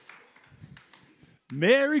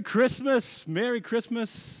Merry Christmas, Merry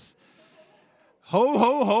Christmas. Ho,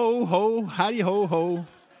 ho, ho, ho, howdy, ho, ho.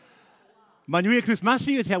 Manuel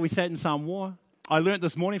Christmasi is how we say it in Samoa. I learned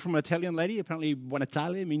this morning from an Italian lady. Apparently, Buon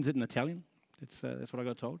Natale means it in Italian. That's what I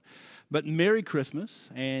got told. But Merry Christmas,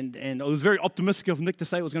 and I was very optimistic of Nick to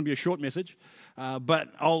say it was going to be a short message, but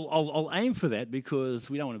I'll aim for that because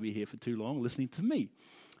we don't want to be here for too long listening to me.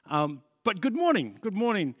 But good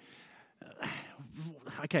morning.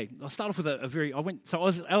 Okay, I'll start off with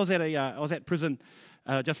I was at prison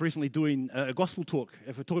just recently doing a gospel talk.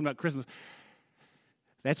 If we're talking about Christmas,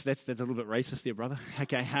 that's a little bit racist there, brother.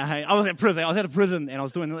 Okay, I was at a prison, and I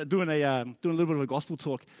was doing a little bit of a gospel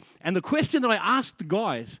talk. And the question that I asked the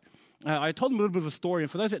guys, I told them a little bit of a story.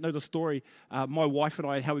 And for those that know the story, my wife and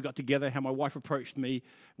I, how we got together, how my wife approached me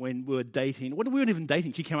when we were dating. When we weren't even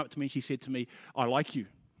dating, she came up to me and she said to me, "I like you."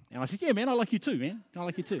 And I said, "Yeah, man, I like you too, man. I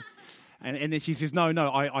like you too." And then she says, No,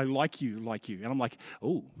 I like you. And I'm like,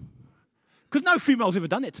 oh. Because no female's ever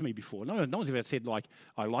done that to me before. No one's ever said, like,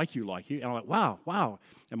 I like you. And I'm like, wow.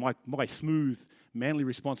 And my smooth, manly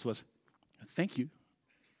response was, thank you.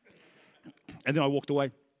 And then I walked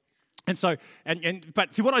away. And so,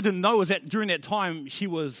 but see, what I didn't know is that during that time, she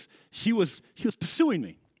was pursuing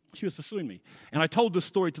me. She was pursuing me. And I told this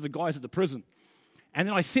story to the guys at the prison. And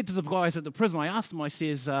then I said to the guys at the prison, I asked them, I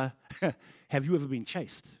says, have you ever been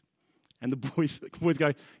chased? And the boys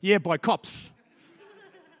go, yeah, by cops.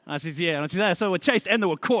 I said, yeah. And I said, so we're chased and they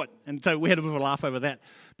were caught. And so we had a bit of a laugh over that.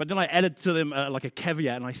 But then I added to them like a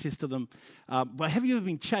caveat, and I says to them, but have you ever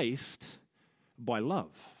been chased by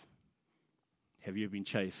love? Have you ever been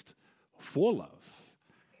chased for love?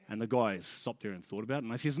 And the guys stopped there and thought about it.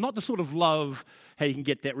 And I says, not the sort of love, how you can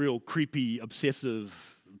get that real creepy,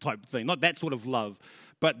 obsessive type thing. Not that sort of love.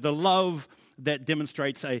 But the love that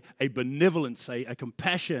demonstrates a benevolence, a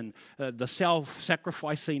compassion, the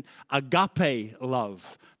self-sacrificing agape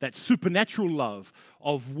love, that supernatural love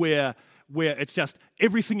of where it's just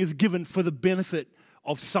everything is given for the benefit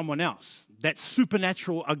of someone else. That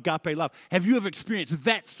supernatural agape love. Have you ever experienced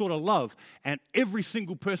that sort of love? And every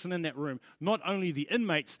single person in that room, not only the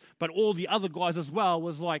inmates, but all the other guys as well,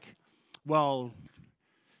 was like, well,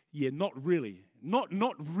 yeah, not really. Not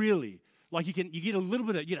really. Like you get a little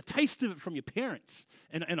bit, you get a taste of it from your parents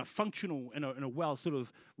in a functional, in a well sort of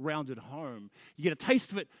rounded home. You get a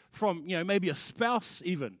taste of it from maybe a spouse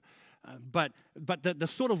even, but the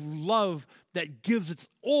sort of love that gives its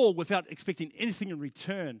all without expecting anything in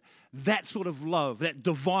return. That sort of love, that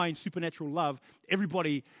divine supernatural love.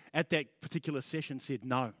 Everybody at that particular session said,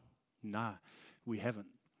 "No, we haven't."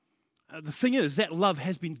 The thing is, that love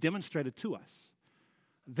has been demonstrated to us.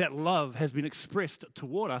 That love has been expressed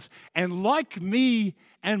toward us. And like me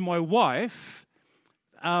and my wife,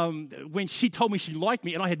 when she told me she liked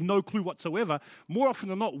me and I had no clue whatsoever, more often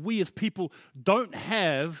than not, we as people don't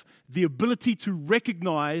have the ability to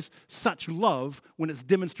recognize such love when it's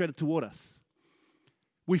demonstrated toward us.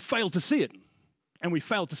 We fail to see it, and we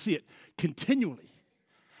fail to see it continually.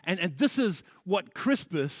 And this is what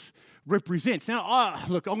Christmas represents. Now,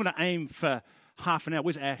 look, I'm going to aim for half an hour.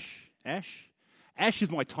 Where's Ash? Ash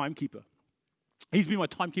is my timekeeper. He's been my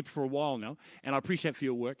timekeeper for a while now, and I appreciate for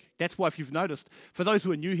your work. That's why, if you've noticed, for those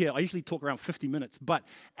who are new here, I usually talk around 50 minutes, but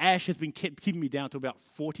Ash has been keeping me down to about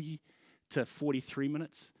 40 to 43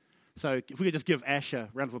 minutes. So if we could just give Ash a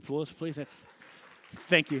round of applause, please.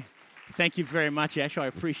 Thank you. Thank you very much, Ash. I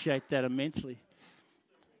appreciate that immensely.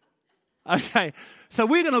 Okay, so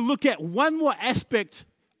we're going to look at one more aspect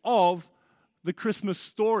of the Christmas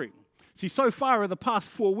story. See, so far in the past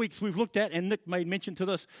 4 weeks, we've looked at, and Nick made mention to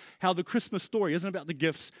this, how the Christmas story isn't about the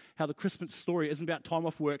gifts, how the Christmas story isn't about time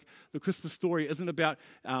off work, the Christmas story isn't about,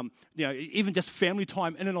 even just family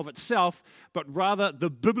time in and of itself, but rather the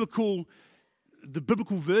biblical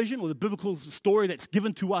version or the biblical story that's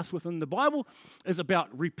given to us within the Bible is about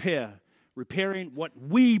repairing what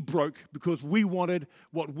we broke because we wanted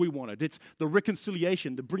what we wanted. It's the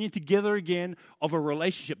reconciliation, the bringing together again of a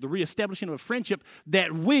relationship, the reestablishing of a friendship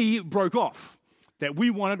that we broke off, that we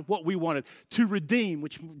wanted what we wanted. To redeem,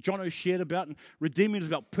 which Jono shared about, and redeeming is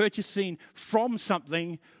about purchasing from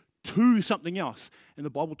something to something else. And the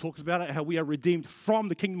Bible talks about it, how we are redeemed from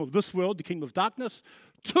the kingdom of this world, the kingdom of darkness,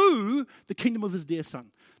 to the kingdom of his dear Son,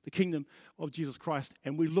 the kingdom of Jesus Christ.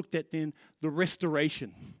 And we looked at then the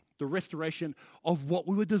restoration of what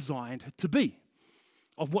we were designed to be,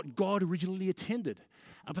 of what God originally intended.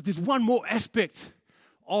 But there's one more aspect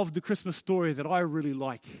of the Christmas story that I really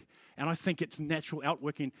like, and I think it's natural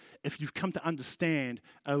outworking if you've come to understand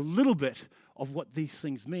a little bit of what these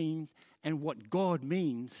things mean and what God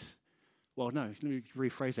means. Well, no, let me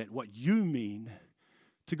rephrase that. What you mean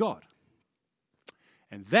to God.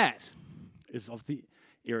 And that is of the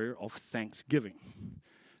area of thanksgiving.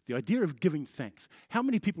 The idea of giving thanks. How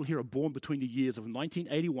many people here are born between the years of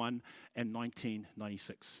 1981 and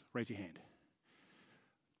 1996? Raise your hand.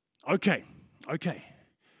 Okay.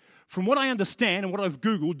 From what I understand and what I've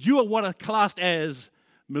Googled, you are what are classed as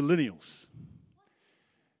millennials.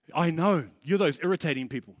 I know, you're those irritating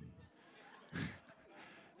people.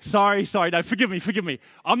 Sorry, no, forgive me.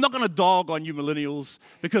 I'm not going to dog on you millennials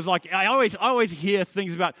because like I always hear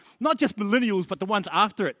things about not just millennials, but the ones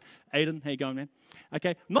after it. Aiden, how you going, man?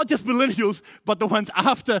 Okay, not just millennials, but the ones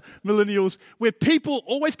after millennials where people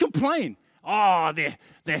always complain. Oh,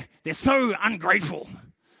 they're so ungrateful.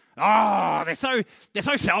 Oh, they're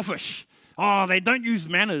so selfish. Oh, they don't use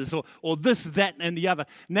manners or this, that, and the other.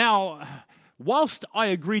 Now, whilst I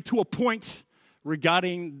agree to a point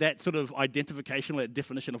regarding that sort of identification or that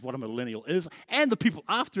definition of what a millennial is and the people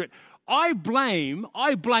after it, I blame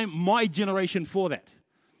my generation for that.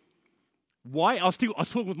 Why? I was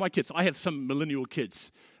talking with my kids. I have some millennial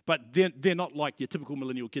kids, but they're not like your typical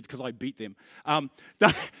millennial kids because I beat them.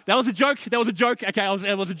 That was a joke. Okay,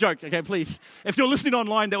 it was a joke. Okay, please. If you're listening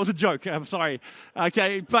online, that was a joke. I'm sorry.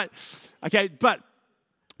 Okay, but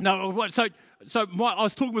no. So I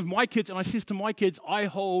was talking with my kids, and I says to my kids, I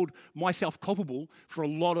hold myself culpable for a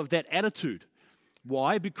lot of that attitude.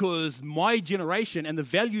 Why? Because my generation and the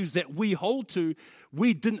values that we hold to,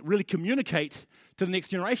 we didn't really communicate to the next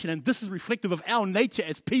generation. And this is reflective of our nature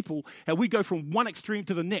as people, how we go from one extreme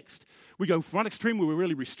to the next. We go from one extreme where we're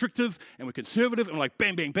really restrictive and we're conservative and we're like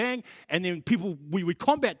bang, bang, bang. And then we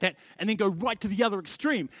combat that and then go right to the other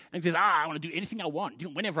extreme and says, I want to do anything I want,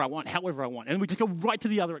 whenever I want, however I want. And we just go right to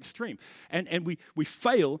the other extreme. And we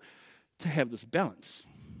fail to have this balance.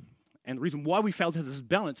 And the reason why we fail to have this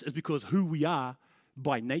balance is because who we are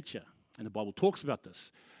by nature. And the Bible talks about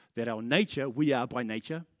this, that our nature, we are by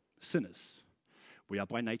nature sinners. We are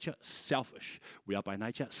by nature selfish. We are by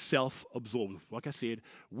nature self-absorbed. Like I said,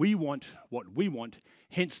 we want what we want,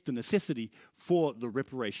 hence the necessity for the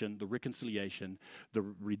reparation, the reconciliation, the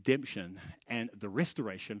redemption, and the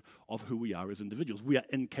restoration of who we are as individuals. We are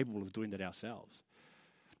incapable of doing that ourselves.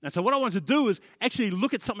 And so what I want to do is actually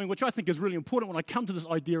look at something which I think is really important when I come to this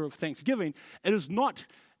idea of thanksgiving. It is not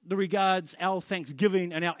the regards our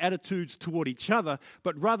thanksgiving and our attitudes toward each other,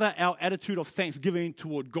 but rather our attitude of thanksgiving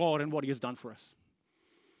toward God and what He has done for us.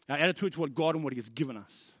 Our attitude toward God and what He has given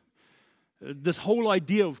us. This whole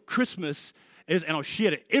idea of Christmas is, and I've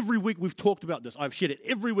shared it every week we've talked about this, I've shared it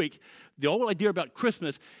every week. The whole idea about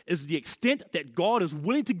Christmas is the extent that God is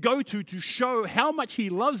willing to go to show how much He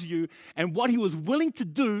loves you and what He was willing to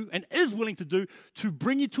do and is willing to do to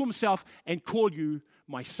bring you to Himself and call you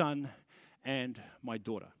my son and my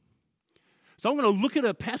daughter. So I'm going to look at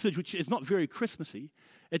a passage which is not very Christmassy.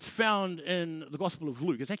 It's found in the Gospel of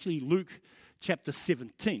Luke. It's actually Luke chapter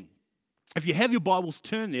 17. If you have your Bibles,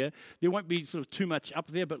 turn there. There won't be sort of too much up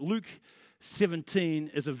there, but Luke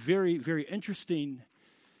 17 is a very, very interesting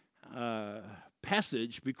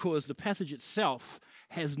passage because the passage itself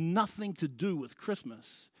has nothing to do with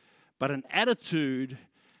Christmas, but an attitude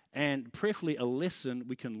and prayerfully a lesson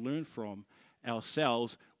we can learn from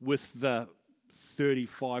ourselves with the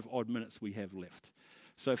 35 odd minutes we have left.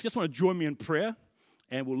 So if you just want to join me in prayer,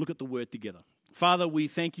 and we'll look at the word together. Father, we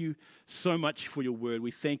thank you so much for your word.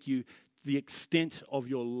 We thank you the extent of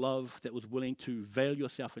your love that was willing to veil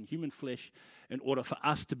yourself in human flesh in order for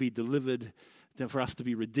us to be delivered, for us to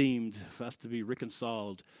be redeemed, for us to be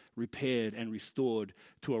reconciled, repaired, and restored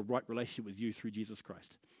to a right relationship with you through Jesus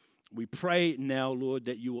Christ. We pray now, Lord,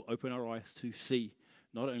 that you will open our eyes to see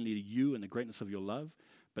not only you and the greatness of your love,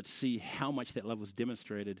 but see how much that love was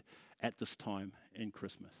demonstrated at this time in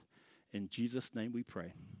Christmas. In Jesus' name we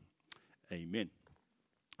pray. Amen.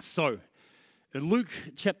 So, in Luke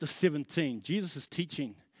chapter 17, Jesus is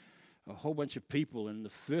teaching a whole bunch of people in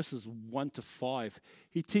the verses 1 to 5.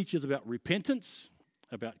 He teaches about repentance,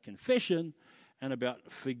 about confession, and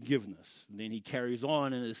about forgiveness. And then he carries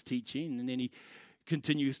on in his teaching, and then he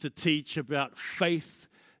continues to teach about faith,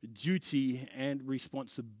 duty, and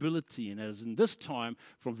responsibility. And as in this time,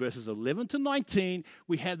 from verses 11 to 19,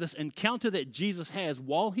 we have this encounter that Jesus has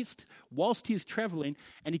whilst he's traveling,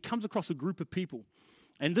 and he comes across a group of people.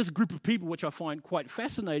 And this group of people, which I find quite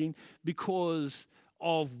fascinating because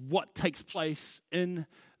of what takes place in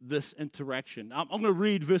this interaction. I'm going to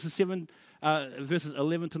read verses 11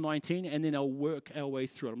 to 19, and then I'll work our way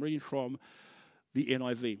through it. I'm reading from the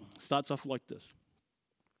NIV. It starts off like this.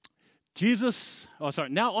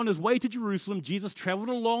 Now on his way to Jerusalem, Jesus traveled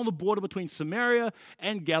along the border between Samaria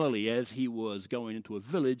and Galilee. As he was going into a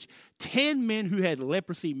village, 10 men who had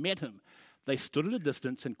leprosy met him. They stood at a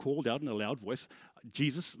distance and called out in a loud voice,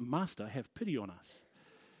 Jesus, Master, have pity on us.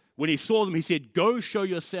 When he saw them, he said, "Go show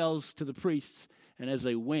yourselves to the priests." And as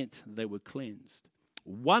they went, they were cleansed.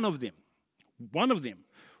 One of them,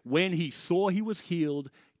 when he saw he was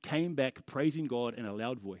healed, came back praising God in a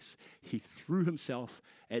loud voice. He threw himself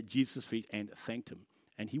at Jesus' feet and thanked him.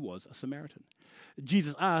 And he was a Samaritan.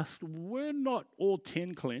 Jesus asked, "Were not all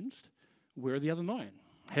 10 cleansed? Where are the other 9?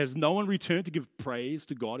 Has no one returned to give praise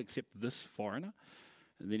to God except this foreigner?"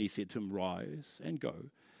 And then he said to him, "Rise and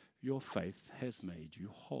go. Your faith has made you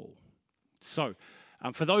whole." So,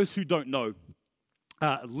 for those who don't know,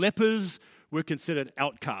 lepers were considered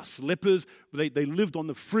outcasts. Lepers, they lived on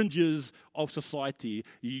the fringes of society.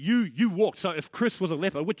 You walked. So if Chris was a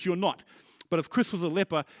leper, which you're not, but if Chris was a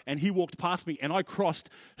leper and he walked past me and I crossed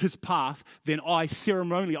his path, then I'd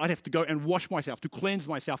have to go and wash myself, to cleanse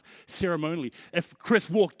myself ceremonially. If Chris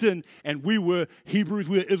walked in and we were Hebrews,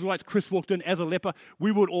 we were Israelites, Chris walked in as a leper,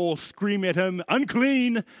 we would all scream at him,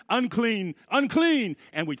 "Unclean, unclean, unclean."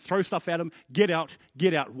 And we'd throw stuff at him, "Get out,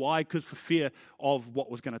 get out." Why? Because for fear of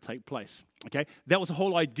what was going to take place. Okay, that was the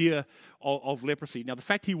whole idea of leprosy. Now, the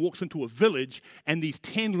fact he walks into a village and these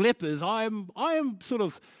 10 lepers, I'm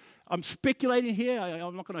speculating here.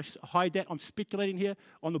 I'm not going to hide that. I'm speculating here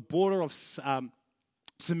on the border of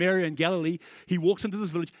Samaria and Galilee. He walks into this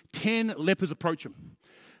village. 10 lepers approach him.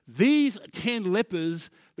 These 10 lepers,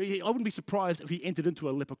 I wouldn't be surprised if he entered into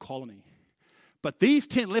a leper colony. But these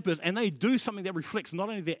 10 lepers, and they do something that reflects not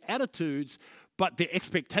only their attitudes, but their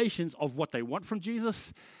expectations of what they want from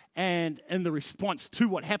Jesus, and in the response to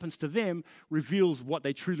what happens to them, reveals what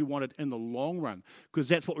they truly wanted in the long run. Because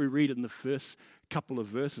that's what we read in the first couple of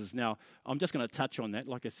verses. Now, I'm just going to touch on that.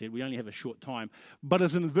 Like I said, we only have a short time. But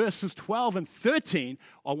as in verses 12 and 13,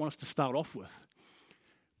 I want us to start off with.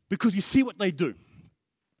 Because you see what they do.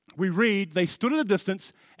 We read, "They stood at a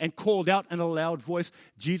distance and called out in a loud voice,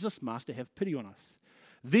 'Jesus, Master, have pity on us.'"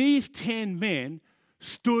 These 10 men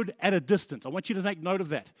stood at a distance. I want you to make note of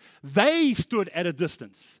that. They stood at a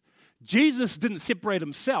distance. Jesus didn't separate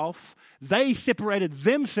himself. They separated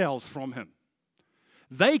themselves from him.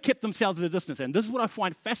 They kept themselves at a distance. And this is what I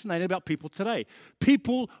find fascinating about people today.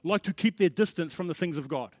 People like to keep their distance from the things of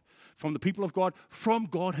God, from the people of God, from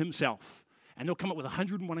God himself. And they'll come up with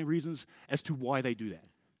 101 reasons as to why they do that.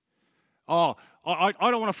 "Oh, I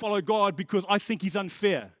don't want to follow God because I think he's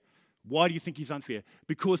unfair." Why do you think he's unfair?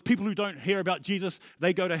 Because people who don't hear about Jesus,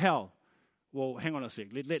 they go to hell. Well, hang on a sec.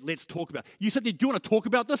 Let's talk about it. You said, "Do you want to talk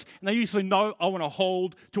about this?" And they usually, "No, I want to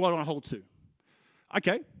hold to what I want to hold to."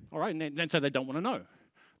 Okay, all right, and then say they don't want to know.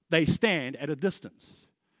 They stand at a distance.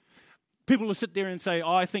 People will sit there and say,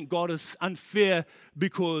 "Oh, I think God is unfair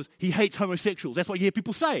because he hates homosexuals." That's what you hear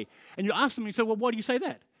people say. And you ask them and you say, "Well, why do you say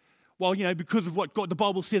that?" "Well, because of what the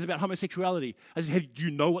Bible says about homosexuality." I said, "Hey, do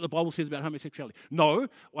you know what the Bible says about homosexuality?" "No."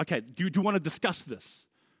 "Okay, do you want to discuss this?"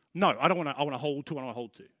 "No, I don't want to. I want to hold to what I want to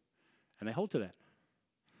hold to." And they hold to that.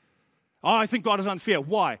 "Oh, I think God is unfair."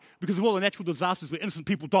 Why? Because of all the natural disasters where innocent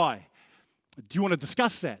people die. "Do you want to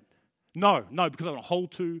discuss that?" No, because I want to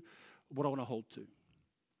hold to what I want to hold to.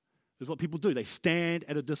 That's what people do. They stand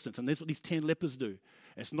at a distance, and that's what these 10 lepers do.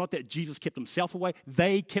 It's not that Jesus kept himself away.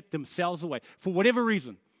 They kept themselves away for whatever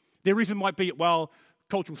reason. Their reason might be, well,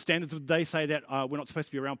 cultural standards of the day say that we're not supposed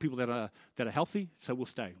to be around people that are healthy, so we'll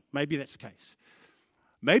stay. Maybe that's the case.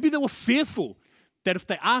 Maybe they were fearful that if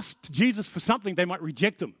they asked Jesus for something, they might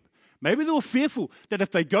reject him. Maybe they were fearful that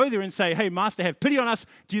if they go there and say, "Hey, Master, have pity on us,"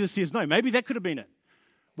 Jesus says no. Maybe that could have been it.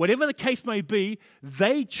 Whatever the case may be,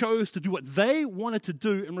 they chose to do what they wanted to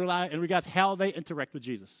do in regards to how they interact with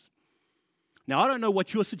Jesus. Now, I don't know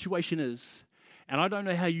what your situation is, and I don't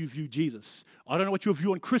know how you view Jesus. I don't know what your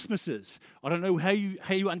view on Christmas is. I don't know how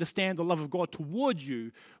you understand the love of God toward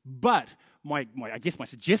you, but my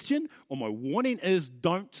suggestion or my warning is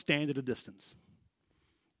don't stand at a distance.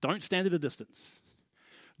 Don't stand at a distance.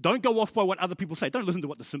 Don't go off by what other people say. Don't listen to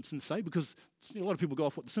what the Simpsons say, because a lot of people go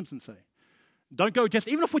off what the Simpsons say. Don't go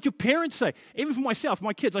even off what your parents say. Even for myself,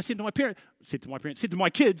 my kids, I said to my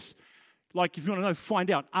kids, like, if you want to know, find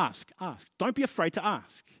out, ask. Don't be afraid to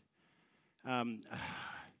ask.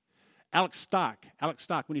 Alex Stark,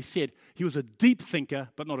 when he said he was a deep thinker,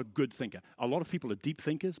 but not a good thinker. A lot of people are deep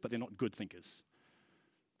thinkers, but they're not good thinkers.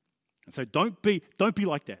 And so don't be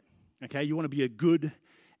like that. Okay, you want to be a good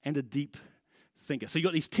and a deep thinker. So you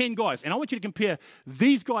got these 10 guys, and I want you to compare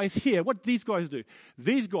these guys here. What do these guys do?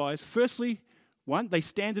 These guys, firstly, one, they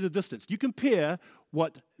stand at a distance. You compare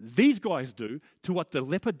what these guys do to what the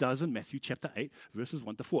leper does in Matthew chapter 8, verses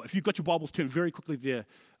 1 to 4. If you've got your Bibles, turn very quickly there.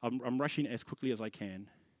 I'm rushing as quickly as I can.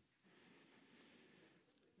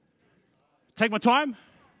 Take my time?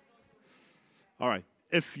 All right.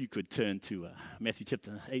 If you could turn to Matthew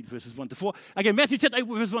chapter 8, verses 1 to 4. Okay, Matthew chapter 8,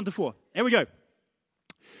 verses 1 to 4. Here we go.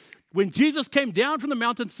 When Jesus came down from the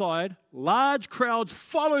mountainside, large crowds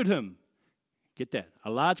followed him. Get that? A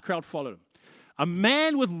large crowd followed him. A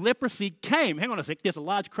man with leprosy came. Hang on a sec. There's a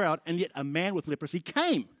large crowd, and yet a man with leprosy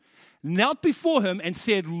came. Knelt before him and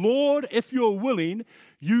said, Lord, if you're willing,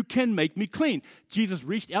 you can make me clean. Jesus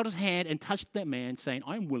reached out his hand and touched that man, saying,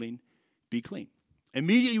 I am willing, be clean.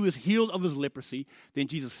 Immediately he was healed of his leprosy. Then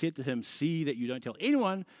Jesus said to him, see that you don't tell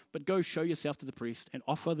anyone, but go show yourself to the priest and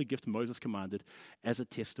offer the gift Moses commanded as a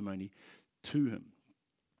testimony to him.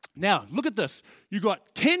 Now, look at this. You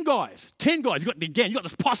got 10 guys. You got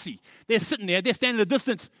this posse. They're sitting there. They're standing at a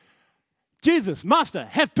distance. Jesus, Master,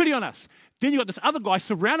 have pity on us. Then you got this other guy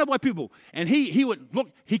surrounded by people. And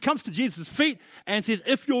he comes to Jesus' feet and says,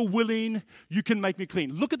 if you're willing, you can make me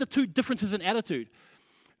clean. Look at the two differences in attitude.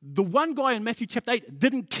 The one guy in Matthew chapter 8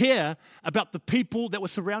 didn't care about the people that were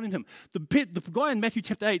surrounding him. The guy in Matthew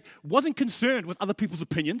chapter 8 wasn't concerned with other people's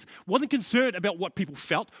opinions, wasn't concerned about what people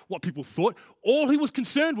felt, what people thought. All he was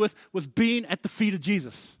concerned with was being at the feet of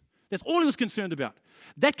Jesus. That's all he was concerned about.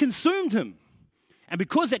 That consumed him. And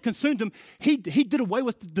because that consumed him, he did away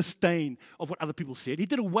with the disdain of what other people said. He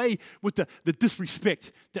did away with the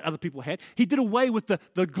disrespect that other people had. He did away with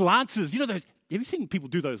the glances. Have you seen people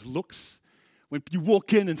do those looks? When you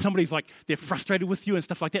walk in and somebody's like, they're frustrated with you and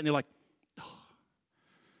stuff like that, and they're like, oh.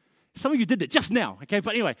 Some of you did that just now, okay?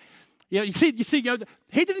 But anyway, you see,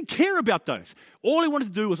 he didn't care about those. All he wanted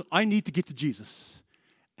to do was, I need to get to Jesus.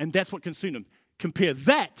 And that's what consumed him. Compare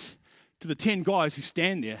that to the 10 guys who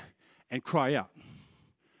stand there and cry out.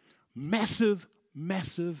 Massive,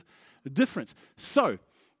 massive difference. So,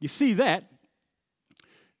 you see that,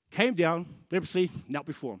 came down, leprosy, knelt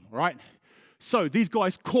before him, all right? So, these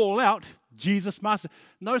guys call out, Jesus, Master.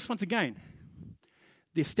 Notice once again,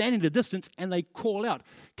 they're standing at a distance and they call out.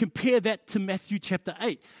 Compare that to Matthew chapter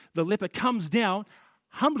 8. The leper comes down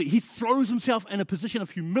humbly. He throws himself in a position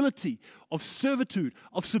of humility, of servitude,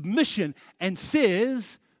 of submission, and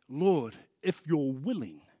says, Lord, if you're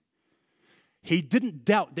willing. He didn't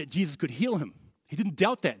doubt that Jesus could heal him. He didn't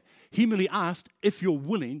doubt that. He merely asked, if you're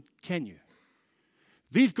willing, can you?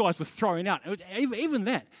 These guys were throwing out. Even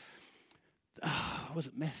that. Was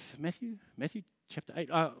it Matthew? Matthew chapter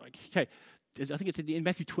 8? Okay. I think it's in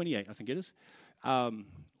Matthew 28, I think it is. Or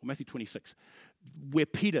Matthew 26. Where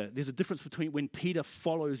there's a difference between when Peter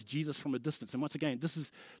follows Jesus from a distance. And once again, this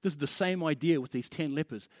is the same idea with these 10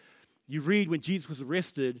 lepers. You read when Jesus was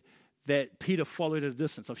arrested that Peter followed at a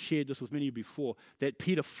distance. I've shared this with many of you before, that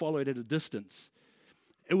Peter followed at a distance.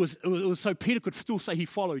 It was so Peter could still say he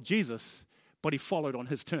followed Jesus, but he followed on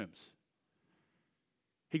his terms.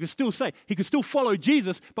 He could still follow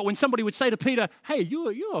Jesus, but when somebody would say to Peter, hey,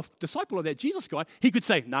 you're a disciple of that Jesus guy, he could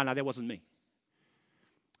say, no, that wasn't me.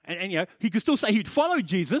 And he could still say he'd followed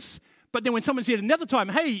Jesus, but then when someone said another time,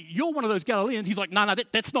 hey, you're one of those Galileans, he's like, no,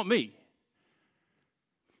 that's not me.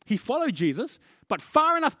 He followed Jesus, but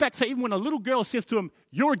far enough back so even when a little girl says to him,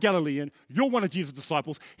 you're a Galilean, you're one of Jesus'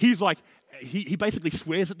 disciples, he's like, he basically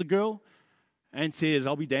swears at the girl and says,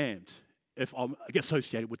 I'll be damned if I get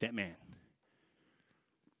associated with that man.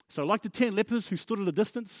 So like the 10 lepers who stood at a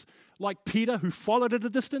distance, like Peter who followed at a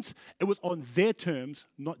distance, it was on their terms,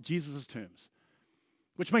 not Jesus' terms.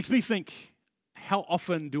 Which makes me think, how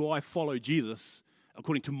often do I follow Jesus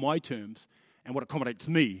according to my terms and what accommodates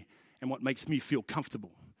me and what makes me feel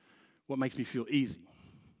comfortable, what makes me feel easy?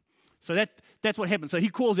 So that's what happened. So he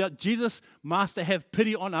calls out, Jesus, Master, have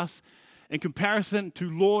pity on us. In comparison to,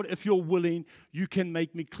 Lord, if you're willing, you can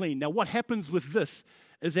make me clean. Now what happens with this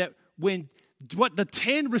is that what the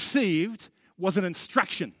 10 received was an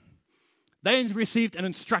instruction. They received an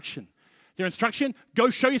instruction. Their instruction, go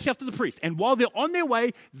show yourself to the priest. And while they're on their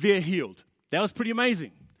way, they're healed. That was pretty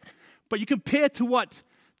amazing. But you compare to what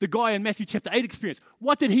the guy in Matthew chapter 8 experienced.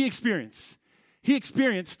 What did he experience? He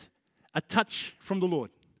experienced a touch from the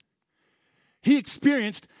Lord. He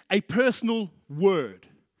experienced a personal word.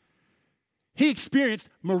 He experienced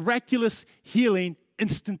miraculous healing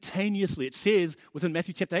instantaneously. It says within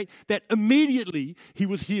Matthew chapter 8 that immediately he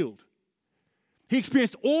was healed. He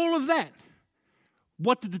experienced all of that.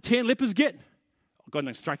 What did the 10 lepers get? I got an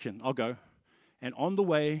instruction. I'll go. And on the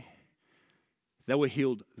way, they were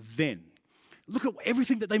healed then. Look at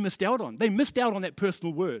everything that they missed out on. They missed out on that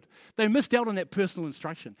personal word. They missed out on that personal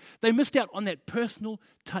instruction. They missed out on that personal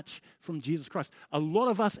touch from Jesus Christ. A lot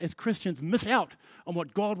of us as Christians miss out on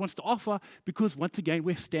what God wants to offer because, once again,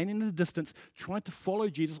 we're standing in the distance trying to follow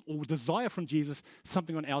Jesus or desire from Jesus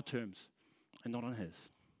something on our terms and not on his.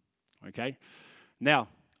 Okay? Now,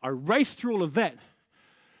 I raced through all of that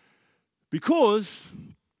because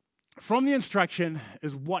from the instruction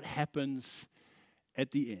is what happens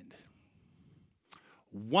at the end.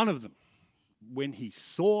 One of them, when he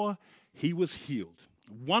saw he was healed.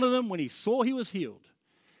 One of them, when he saw he was healed.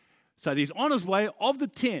 So he's on his way. Of the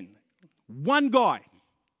 10, one guy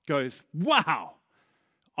goes, wow,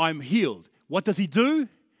 I'm healed. What does he do?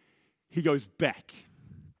 He goes back.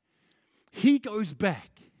 He goes back.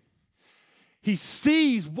 He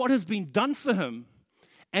sees what has been done for him,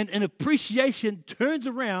 and in appreciation turns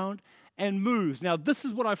around and moves. Now, this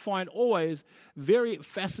is what I find always very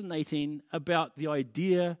fascinating about the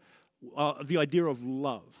idea of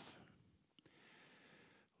love.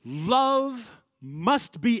 Love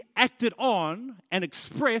must be acted on and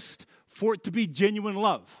expressed for it to be genuine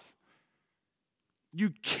love.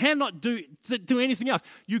 You cannot do anything else.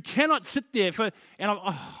 You cannot sit there I'm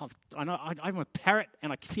a parrot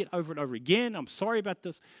and I see it over and over again. I'm sorry about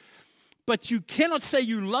this. But you cannot say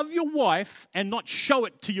you love your wife and not show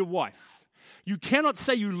it to your wife. You cannot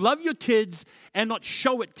say you love your kids and not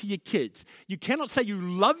show it to your kids. You cannot say you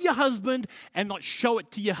love your husband and not show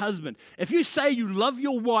it to your husband. If you say you love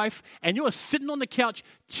your wife and you're sitting on the couch,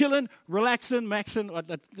 chilling, relaxing,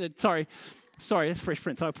 sorry, that's Fresh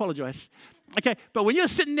Prince, I apologize. Okay, but when you're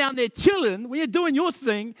sitting down there chilling, when you're doing your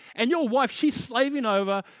thing, and your wife, she's slaving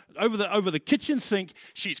over the kitchen sink,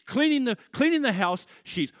 she's cleaning the house,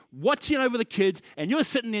 she's watching over the kids, and you're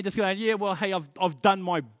sitting there just going, yeah, well, hey, I've done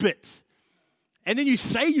my bit. And then you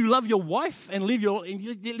say you love your wife and let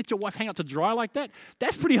your wife hang out to dry like that?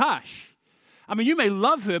 That's pretty harsh. I mean, you may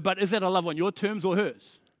love her, but is that a love on your terms or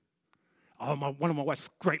hers? Oh, one of my wife's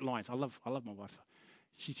great lines. I love my wife.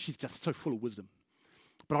 She's just so full of wisdom.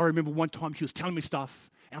 But I remember one time she was telling me stuff,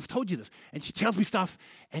 and I've told you this, and she tells me stuff,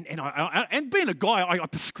 and being a guy, I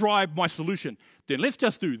prescribe my solution. Then let's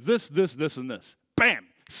just do this, and this. Bam,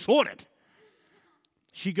 sorted.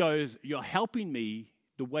 She goes, you're helping me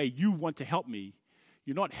the way you want to help me.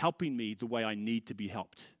 You're not helping me the way I need to be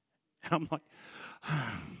helped. And I'm like,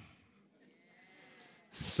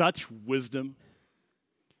 such wisdom.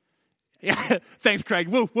 Yeah, thanks, Craig.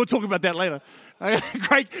 We'll talk about that later.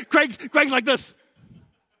 Craig's like this.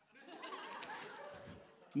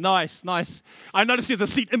 Nice. I noticed there's a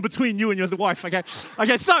seat in between you and your wife. Okay,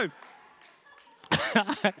 so,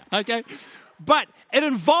 okay, but it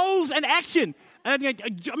involves an action. I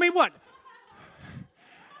mean, what?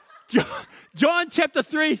 John chapter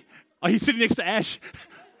 3. Oh, he's sitting next to Ash.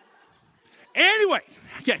 Anyway,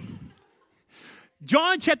 okay.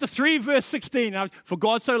 John chapter 3, verse 16. For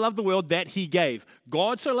God so loved the world that he gave.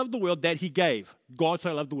 God so loved the world that he gave. God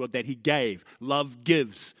so loved the world that he gave. Love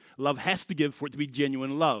gives. Love has to give for it to be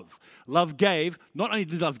genuine love. Love gave. Not only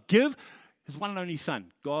did love give, his one and only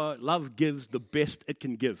son. Love gives the best it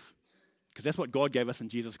can give. Because that's what God gave us in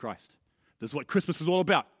Jesus Christ. This is what Christmas is all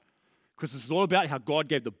about. Christmas is all about how God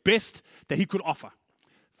gave the best that he could offer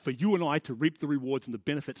for you and I to reap the rewards and the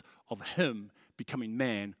benefits of him becoming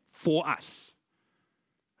man for us.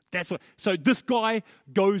 That's what. So this guy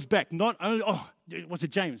goes back. Not only, what's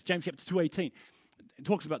it, James chapter 2:18. It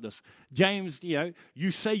talks about this. James,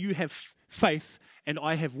 you say you have faith and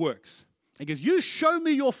I have works. He goes, you show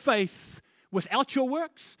me your faith without your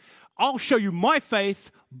works, I'll show you my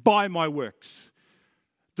faith by my works.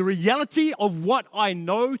 The reality of what I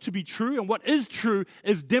know to be true and what is true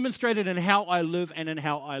is demonstrated in how I live and in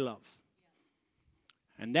how I love.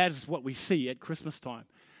 And that is what we see at Christmas time.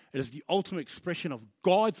 It is the ultimate expression of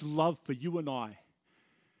God's love for you and I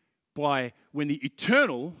by when the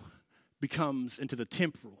eternal becomes into the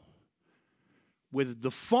temporal, where the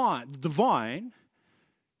divine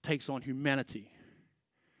takes on humanity,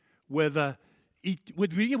 where the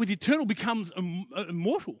eternal becomes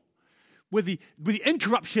immortal, where the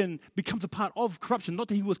incorruption becomes a part of corruption. Not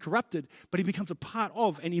that he was corrupted, but he becomes a part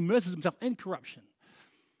of and immerses himself in corruption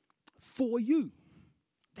for you.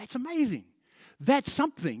 That's amazing. That's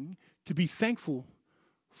something to be thankful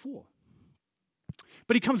for.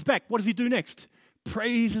 But he comes back. What does he do next?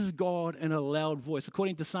 Praises God in a loud voice.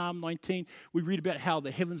 According to Psalm 19, we read about how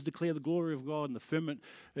the heavens declare the glory of God and the firmament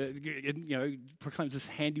proclaims his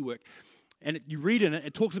handiwork. And you read in it,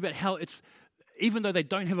 it talks about how it's, even though they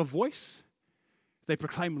don't have a voice, they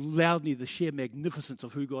proclaim loudly the sheer magnificence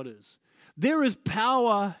of who God is. There is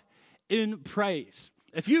power in praise.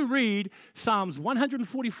 If you read Psalms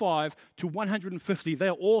 145 to 150, they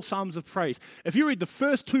are all Psalms of praise. If you read the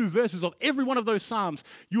first two verses of every one of those Psalms,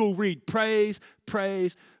 you will read praise,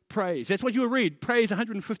 praise, praise. That's what you will read. Praise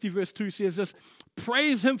 150 verse 2 says this,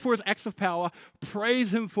 praise him for his acts of power,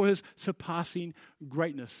 praise him for his surpassing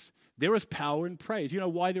greatness. There is power in praise. You know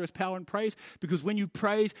why there is power in praise? Because when you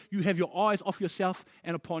praise, you have your eyes off yourself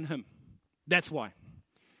and upon him. That's why.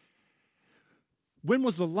 When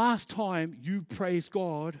was the last time you praised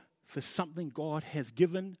God for something God has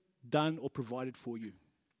given, done, or provided for you?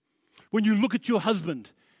 When you look at your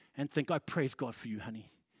husband and think, I praise God for you,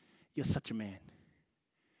 honey. You're such a man.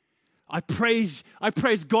 I praise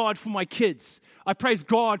God for my kids. I praise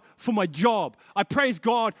God for my job. I praise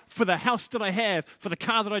God for the house that I have, for the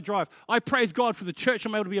car that I drive. I praise God for the church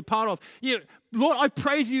I'm able to be a part of. Yeah, Lord, I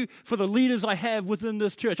praise you for the leaders I have within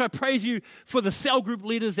this church. I praise you for the cell group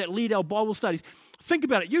leaders that lead our Bible studies. Think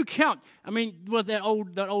about it. You count. I mean, what that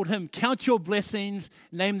old hymn, count your blessings,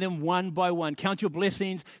 name them one by one. Count your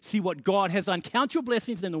blessings, see what God has done. Count your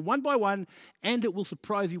blessings, name them one by one, and it will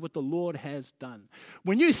surprise you what the Lord has done.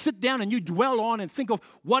 When you sit down and you dwell on and think of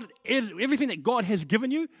what is everything that God has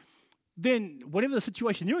given you, then whatever the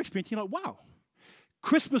situation you're experiencing, you're like, wow.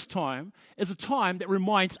 Christmas time is a time that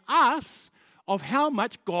reminds us of how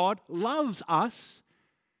much God loves us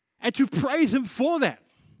and to praise Him for that.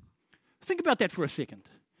 Think about that for a second.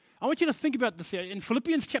 I want you to think about this here. In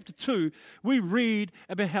Philippians chapter 2, we read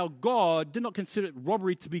about how God did not consider it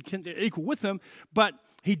robbery to be equal with Him, but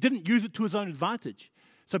He didn't use it to His own advantage.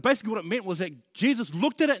 So basically what it meant was that Jesus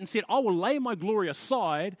looked at it and said, I will lay my glory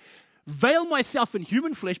aside, veil myself in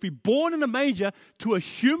human flesh, be born in a manger to a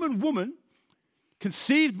human woman,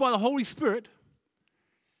 conceived by the Holy Spirit,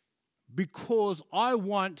 because I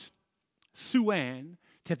want Sue Ann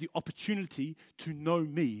to have the opportunity to know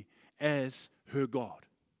me as her God.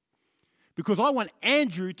 Because I want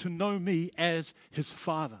Andrew to know me as his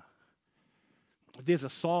father. There's a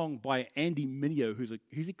song by Andy Mineo,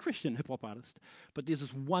 he's a Christian hip-hop artist, but there's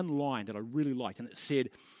this one line that I really like, and it said,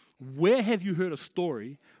 where have you heard a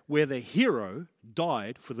story where the hero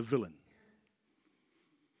died for the villain?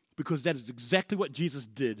 Because that is exactly what Jesus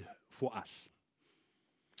did for us.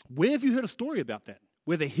 Where have you heard a story about that?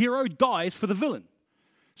 Where the hero dies for the villain.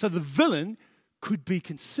 So the villain could be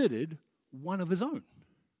considered one of his own.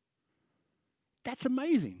 That's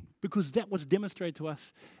amazing, because that was demonstrated to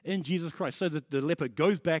us in Jesus Christ. So that the leper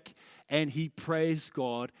goes back and he prays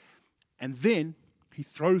God, and then he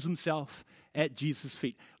throws himself at Jesus'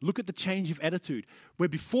 feet. Look at the change of attitude. Where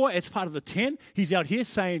before, as part of the 10, he's out here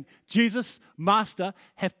saying, Jesus, Master,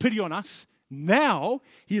 have pity on us. Now,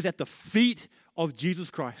 he is at the feet of Jesus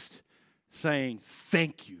Christ saying,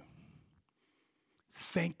 thank you.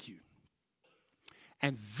 Thank you.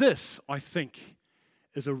 And this, I think,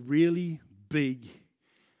 is a really big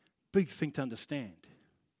thing to understand.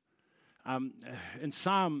 In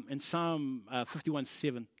Psalm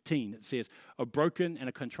 51:17, it says, a broken and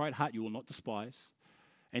a contrite heart you will not despise.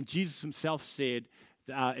 And Jesus himself said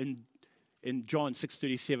in John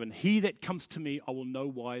 6:37, he that comes to me I will no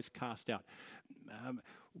wise cast out.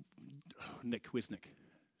 Where's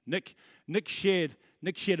Nick? Nick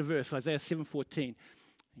shared a verse, Isaiah 7:14,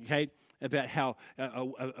 okay, about how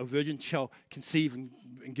a virgin shall conceive and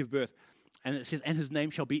give birth. And it says, and his name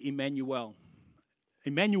shall be Emmanuel.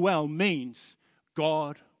 Emmanuel means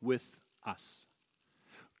God with us.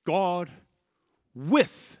 God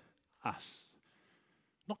with us.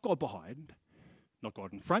 Not God behind, not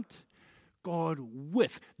God in front, God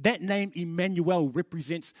with. That name Emmanuel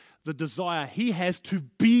represents the desire he has to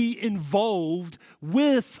be involved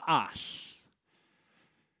with us.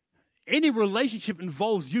 Any relationship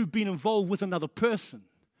involves you being involved with another person.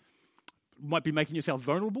 It might be making yourself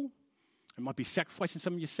vulnerable. It might be sacrificing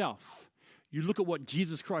some of yourself. You look at what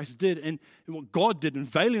Jesus Christ did and what God did in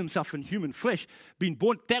veiling himself in human flesh, being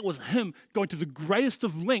born. That was him going to the greatest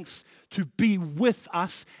of lengths to be with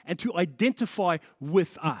us and to identify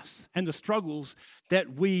with us and the struggles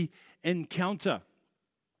that we encounter.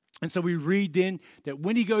 And so we read then that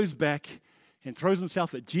when he goes back and throws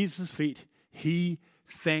himself at Jesus' feet, he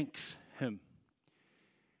thanks him.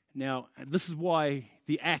 Now, this is why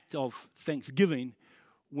the act of thanksgiving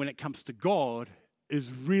when it comes to God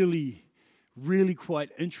is really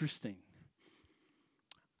quite interesting.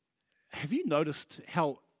 Have you noticed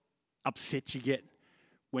how upset you get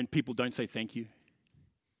when people don't say thank you?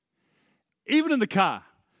 Even in the car,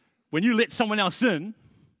 when you let someone else in,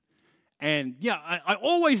 and yeah, I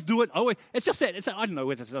always do it. It's just that, I don't know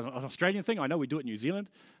whether it's an Australian thing. I know we do it in New Zealand,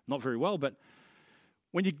 not very well, but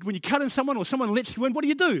when you cut in someone or someone lets you in, what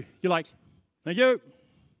do? You're like, thank you,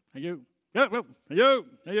 thank you. Yeah, well, hey you.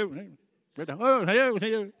 Oh, hey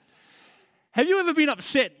you. Have you ever been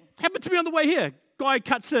upset? Happened to me on the way here. Guy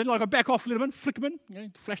cuts in, like I back off a little bit, flick him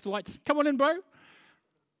in, flash the lights. Come on in, bro.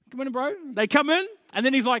 Come on in, bro. They come in, and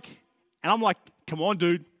then he's like, and I'm like, come on,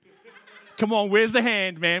 dude. Come on, where's the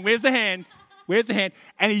hand, man? Where's the hand? Where's the hand?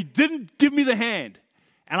 And he didn't give me the hand.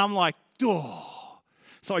 And I'm like, oh.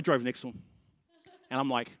 So I drove next to him. And I'm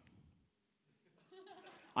like,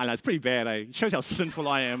 I know, it's pretty bad, eh? It shows how sinful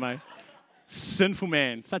I am, eh? Sinful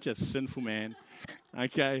man. Such a sinful man.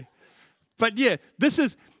 Okay? But yeah, this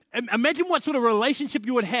is, Imagine what sort of relationship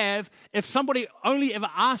you would have if somebody only ever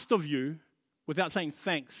asked of you without saying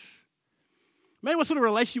thanks. Imagine what sort of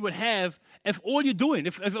relationship you would have if all you're doing,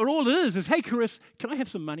 if all it is, hey, Chris, can I have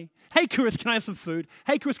some money? Hey, Chris, can I have some food?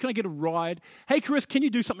 Hey, Chris, can I get a ride? Hey, Chris, can you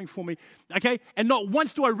do something for me? Okay, and not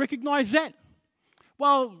once do I recognize that.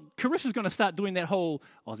 Well, Chris is going to start doing that whole,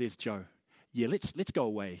 oh, there's Joe. Yeah, let's go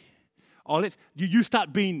away. Oh, you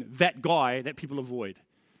start being that guy that people avoid.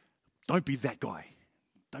 Don't be that guy.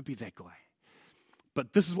 Don't be that guy.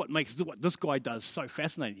 But this is what makes what this guy does so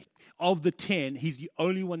fascinating. Of the 10, he's the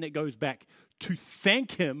only one that goes back to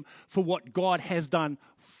thank him for what God has done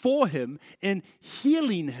for him in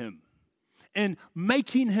healing him and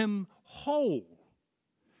making him whole.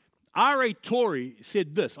 R.A. Torrey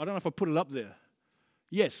said this. I don't know if I put it up there.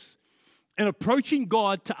 Yes. In approaching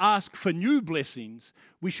God to ask for new blessings,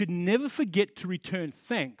 we should never forget to return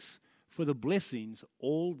thanks for the blessings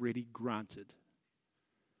already granted.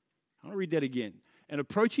 I'll read that again. In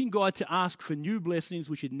approaching God to ask for new blessings,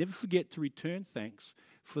 we should never forget to return thanks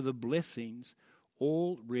for the blessings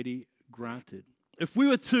already granted. If we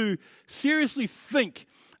were to seriously think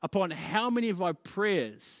upon how many of our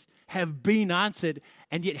prayers have been answered,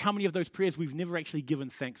 and yet how many of those prayers we've never actually given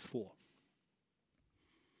thanks for.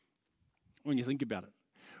 When you think about it.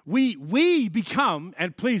 We become,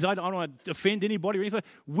 and please, I don't want to offend anybody or anything,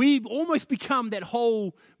 we almost become that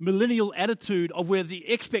whole millennial attitude of where the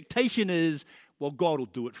expectation is, well, God will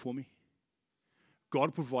do it for me. God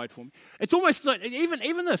will provide for me. It's almost like,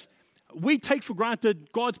 even this, we take for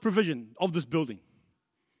granted God's provision of this building.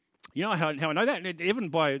 You know how I know that? Even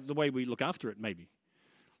by the way we look after it, maybe.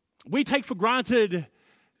 We take for granted,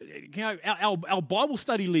 our Bible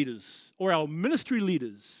study leaders or our ministry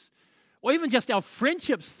leaders, or even just our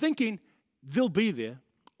friendships, thinking they'll be there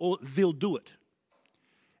or they'll do it.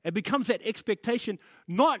 It becomes that expectation,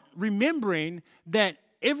 not remembering that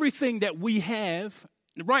everything that we have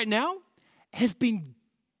right now has been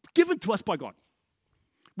given to us by God.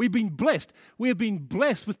 We've been blessed. We have been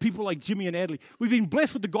blessed with people like Jimmy and Adley. We've been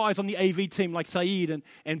blessed with the guys on the AV team like Saeed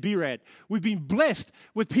and B-Rad. We've been blessed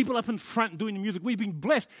with people up in front doing the music. We've been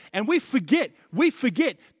blessed. And we forget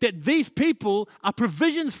that these people are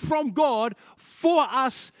provisions from God for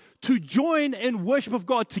us to join in worship of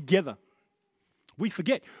God together. We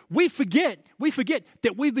forget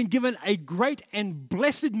that we've been given a great and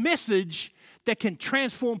blessed message that can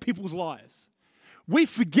transform people's lives. We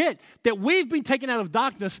forget that we've been taken out of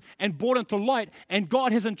darkness and brought into light, and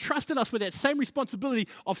God has entrusted us with that same responsibility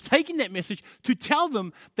of taking that message to tell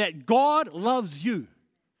them that God loves you.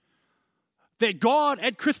 That God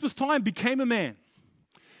at Christmas time became a man.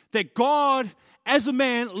 That God, as a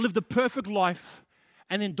man, lived a perfect life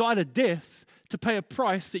and then died a death to pay a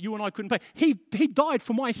price that you and I couldn't pay. He died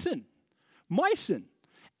for my sin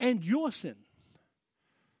and your sin.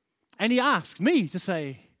 And he asked me to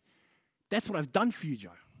say, that's what I've done for you,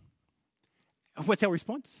 Joe. And what's our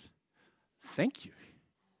response? Thank you.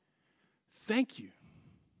 Thank you.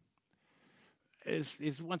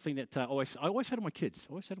 Is one thing that I always say to my kids.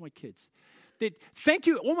 That thank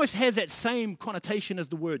you almost has that same connotation as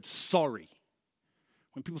the word sorry.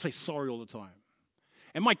 When people say sorry all the time.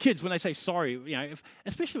 And my kids, when they say sorry,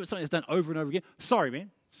 especially when something that's done over and over again, sorry,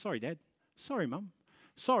 man. Sorry, Dad. Sorry, Mum.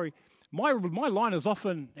 Sorry. My line is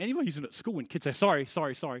often, and even using it at school when kids say, sorry.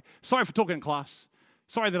 Sorry for talking in class.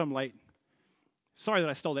 Sorry that I'm late. Sorry that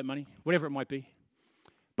I stole that money. Whatever it might be.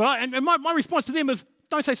 But my response to them is,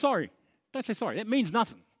 don't say sorry. Don't say sorry. That means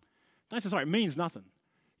nothing. Don't say sorry. It means nothing.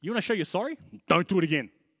 You want to show you're sorry? Don't do it again.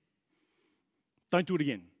 Don't do it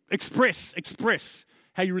again. Express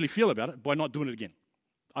how you really feel about it by not doing it again.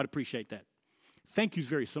 I'd appreciate that. Thank you is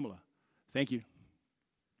very similar. Thank you.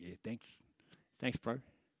 Yeah, thanks. Thanks, bro.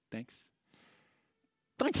 Thanks.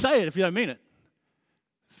 Don't say it if you don't mean it.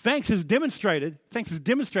 Thanks is demonstrated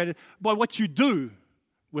by what you do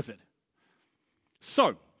with it.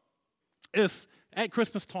 So, if at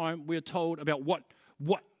Christmas time we're told about what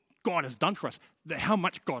God has done for us, how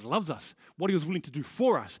much God loves us, what he was willing to do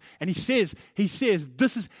for us, and he says,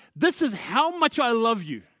 this is how much I love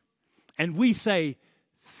you. And we say,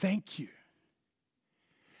 thank you.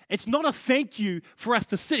 It's not a thank you for us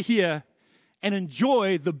to sit here and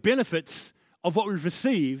enjoy the benefits of what we've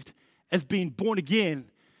received as being born again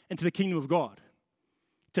into the kingdom of God.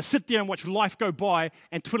 To sit there and watch life go by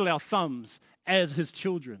and twiddle our thumbs as his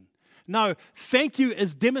children. No, thank you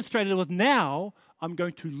is demonstrated with now I'm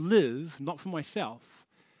going to live, not for myself,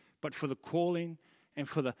 but for the calling and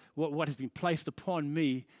for what has been placed upon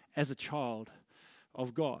me as a child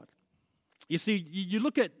of God. You see, you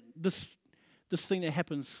look at this thing that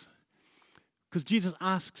happens because Jesus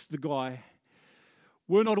asks the guy,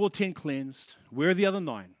 were not all 10 cleansed? Where are the other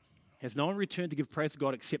 9? Has no one returned to give praise to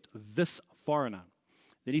God except this foreigner?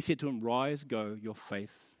 Then he said to him, rise, go, your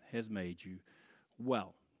faith has made you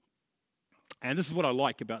well. And this is what I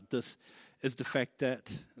like about this, is the fact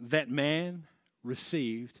that that man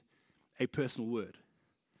received a personal word.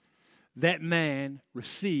 That man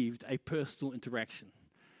received a personal interaction.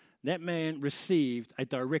 That man received a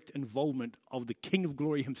direct involvement of the King of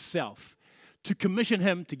Glory himself to commission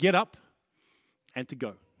him to get up and to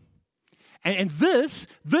go. And this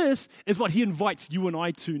is what he invites you and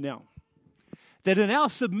I to now. That in our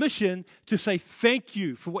submission to say thank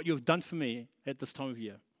you for what you've done for me at this time of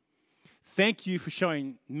year. Thank you for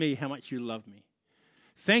showing me how much you love me.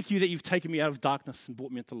 Thank you that you've taken me out of darkness and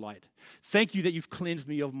brought me into light. Thank you that you've cleansed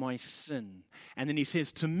me of my sin. And then he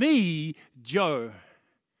says to me, Joe,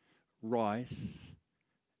 rise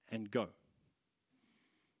and go.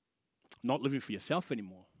 Not living for yourself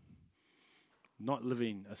anymore. Not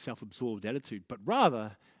living a self-absorbed attitude, but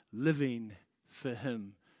rather living for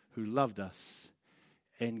him who loved us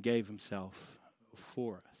and gave himself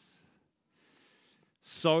for us.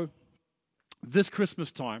 So, this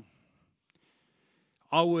Christmas time,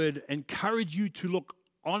 I would encourage you to look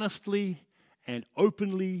honestly and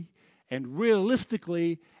openly and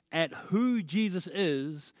realistically at who Jesus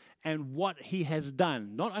is and what he has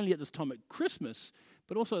done, not only at this time at Christmas,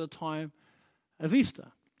 but also at the time of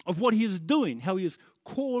Easter, of what he is doing, how he is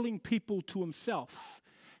calling people to himself,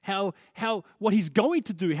 how what he's going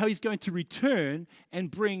to do, how he's going to return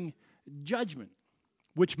and bring judgment,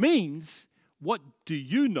 which means, what do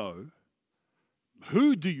you know?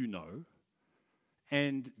 Who do you know?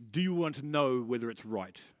 And do you want to know whether it's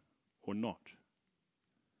right or not?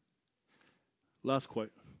 Last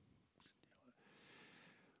quote.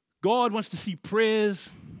 God wants to see prayers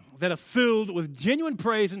that are filled with genuine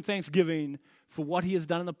praise and thanksgiving for what he has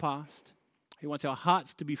done in the past. He wants our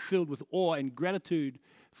hearts to be filled with awe and gratitude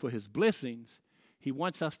for his blessings. He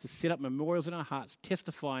wants us to set up memorials in our hearts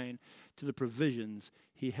testifying to the provisions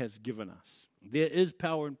he has given us. There is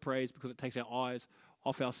power in praise because it takes our eyes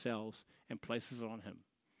off ourselves and places it on him.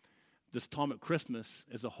 This time at Christmas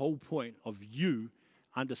is the whole point of you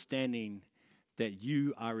understanding that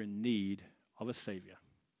you are in need of a Savior.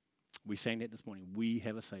 We sang that this morning. We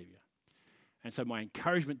have a Savior. And so my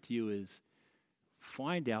encouragement to you is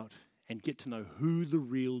find out and get to know who the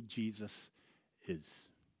real Jesus is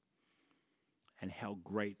and how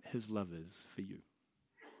great his love is for you.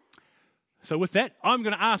 So with that, I'm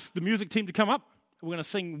going to ask the music team to come up. We're going to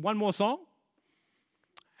sing one more song,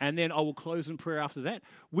 and then I will close in prayer after that.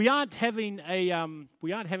 We aren't having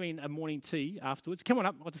a morning tea afterwards. Come on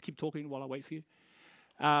up. I'll just keep talking while I wait for you.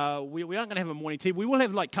 We aren't going to have a morning tea. We will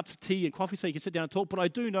have like cups of tea and coffee so you can sit down and talk, but I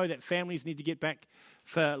do know that families need to get back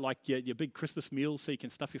for like your big Christmas meals so you can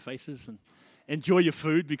stuff your faces and enjoy your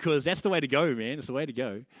food, because that's the way to go, man. It's the way to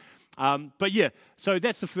go. But yeah, so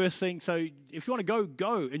that's the first thing. So if you want to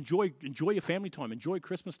go. Enjoy your family time. Enjoy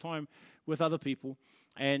Christmas time with other people.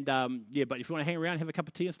 And but if you want to hang around, have a cup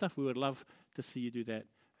of tea and stuff, we would love to see you do that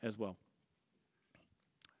as well.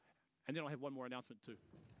 And then I'll have one more announcement too.